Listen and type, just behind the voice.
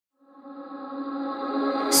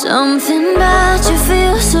Something about you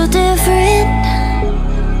feels so different.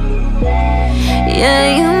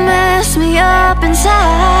 Yeah, you mess me up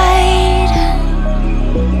inside.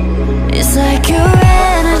 It's like your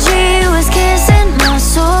energy was kissing my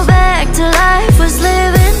soul back to life, was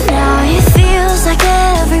living. Now it feels like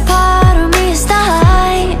every part of me is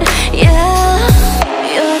died. Yeah,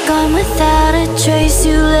 you're gone without a trace.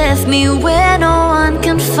 You left me where no one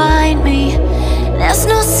can find me. There's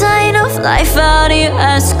no sign of life out here.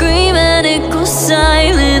 I scream and it goes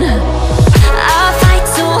silent. I fight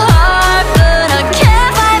so hard, but I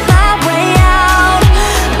can't find my way out.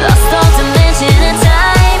 Lost all dimension and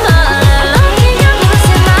time. All alone, think I'm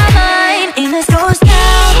losing my mind. And this goes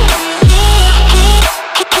down. And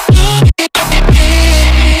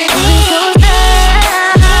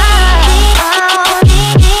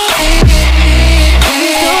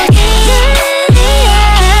this goes down.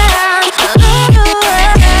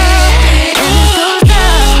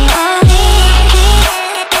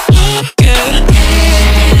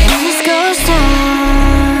 And this goes down.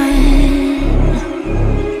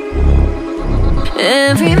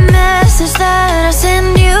 Every message that I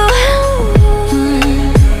send you,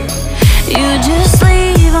 you just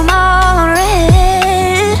leave them all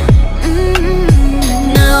unread.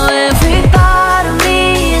 Now every part of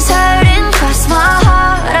me is hurting. Cross my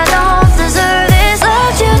heart, I don't deserve this.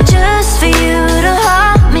 Loved you just for you to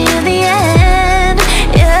haunt me in the end.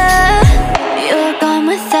 Yeah, you're gone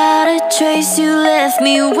without a trace. You left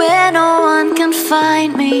me where no one can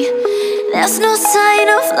find me. There's no sign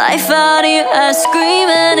of life out here. I scream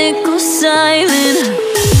and it goes silent.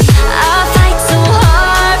 I fight so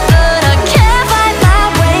hard, but I can't find my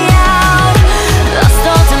way out. Lost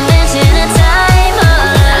all dimension and time.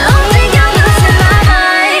 All alone, think I'm losing my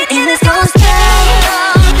mind. And this goes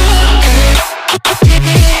down.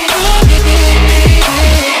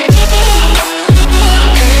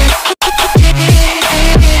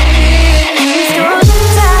 And this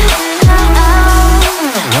goes down.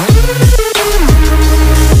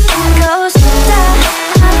 Goes down.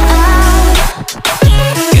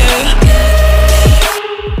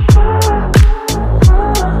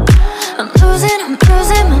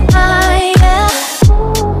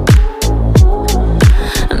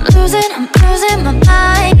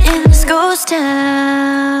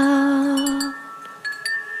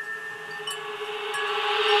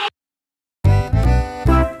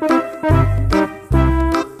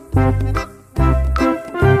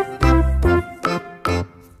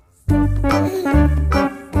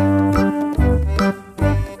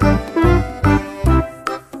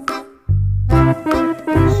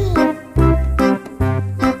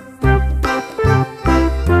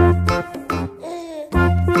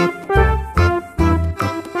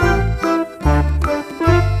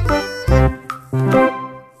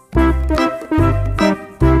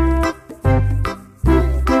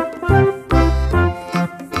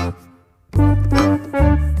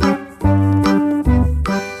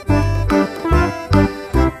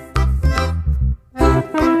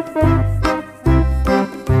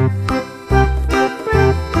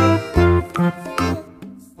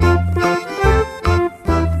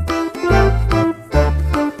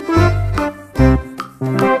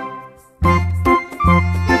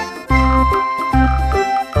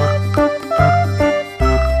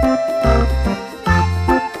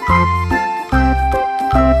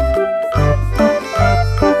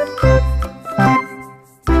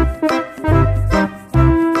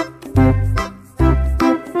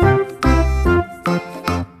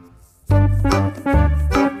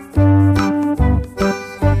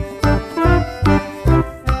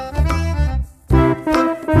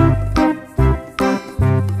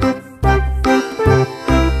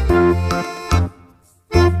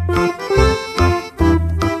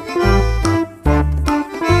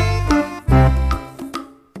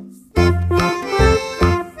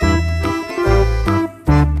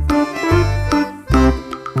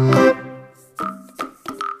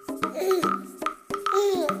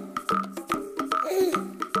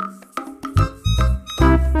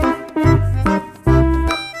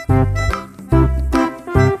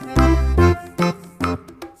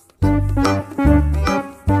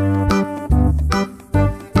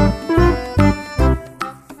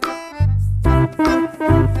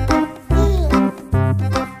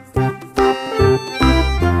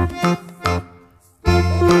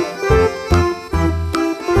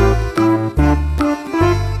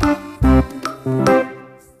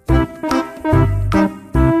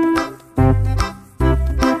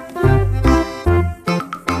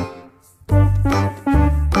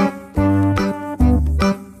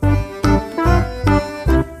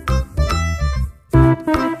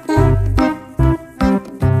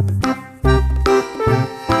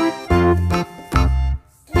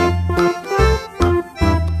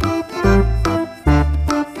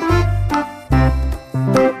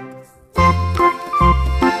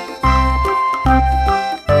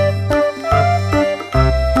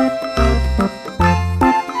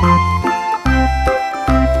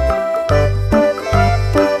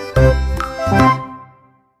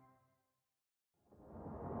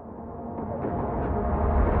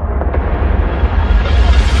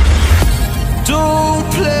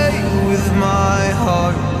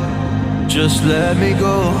 Just let me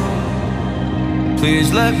go,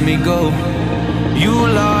 please let me go. You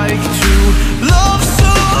like to love so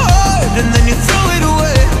hard and then you throw it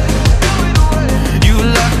away. You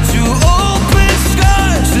like to open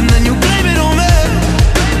skies and then you blame it on me.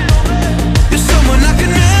 You're someone I can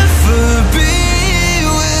never be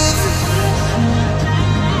with.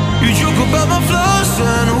 You joke about my flaws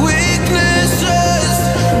and weaknesses.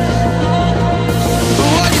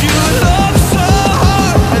 Why'd you love so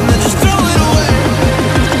hard and then just throw it away?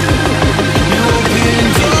 You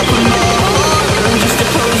opened up my heart and just to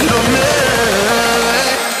close it on me.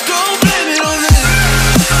 Don't blame it on me.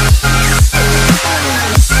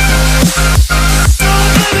 Don't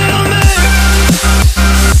blame it on me.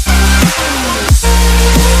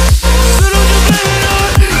 So don't you blame it on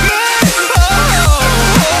me.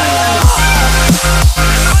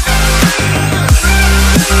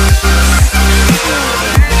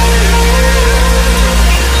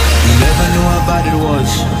 You never knew how bad it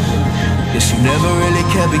was. Guess you never really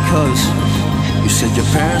cared because you said your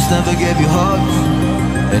parents never gave you hugs,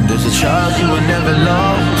 and as a child you were never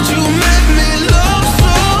loved. You made me love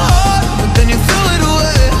so hard, but then you threw it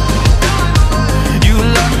away. You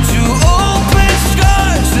like to open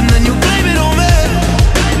skies and then you blame it on me.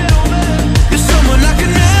 You're someone I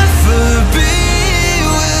can never be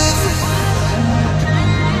with.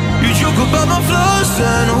 You joke about my flaws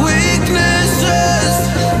and weaknesses.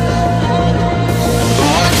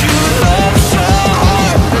 Why'd you love so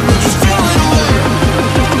hard and then just throw it away?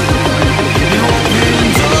 You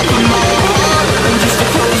opened up my heart and just to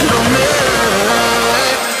close it on me.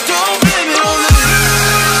 Don't blame it on me.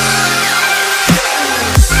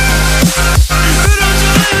 Don't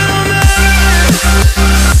you blame it on me.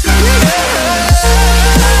 You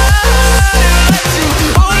like to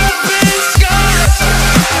open skies.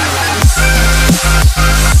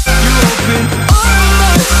 You open all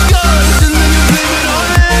my skies and then you blame it on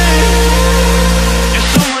me. You're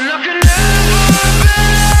someone I can never be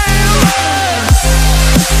with.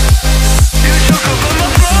 You joke about my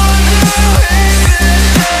flaws and weaknesses.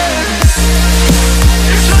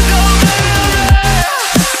 So don't blame it on me.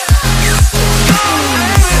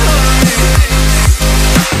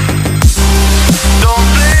 Don't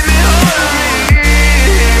blame it on me.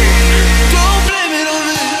 Don't blame it on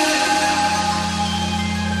me.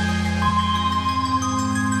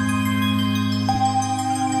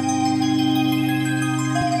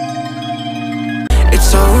 It's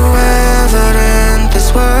so evident this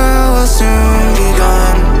world will soon be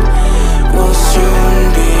gone. Will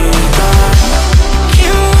soon be gone.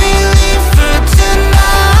 Can we leave for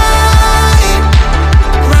tonight?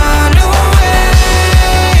 Run away.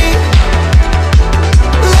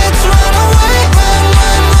 Let's run away,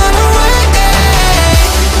 run away.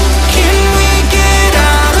 Can we get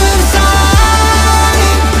out of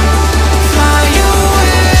sight? Fly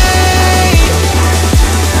away.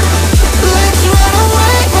 Let's run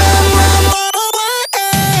away, run away.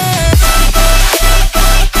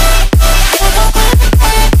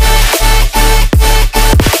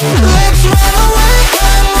 Let's run away,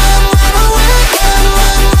 run away, run away,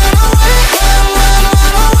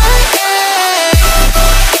 run away.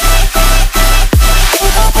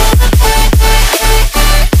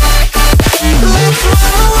 Let's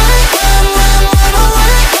run away, run away,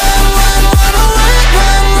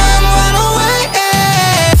 run away.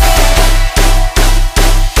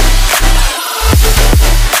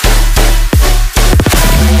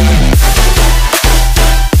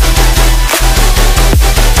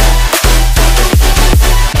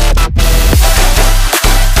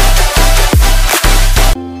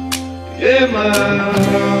 Yeah, my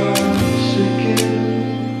heart's sinking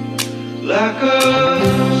like a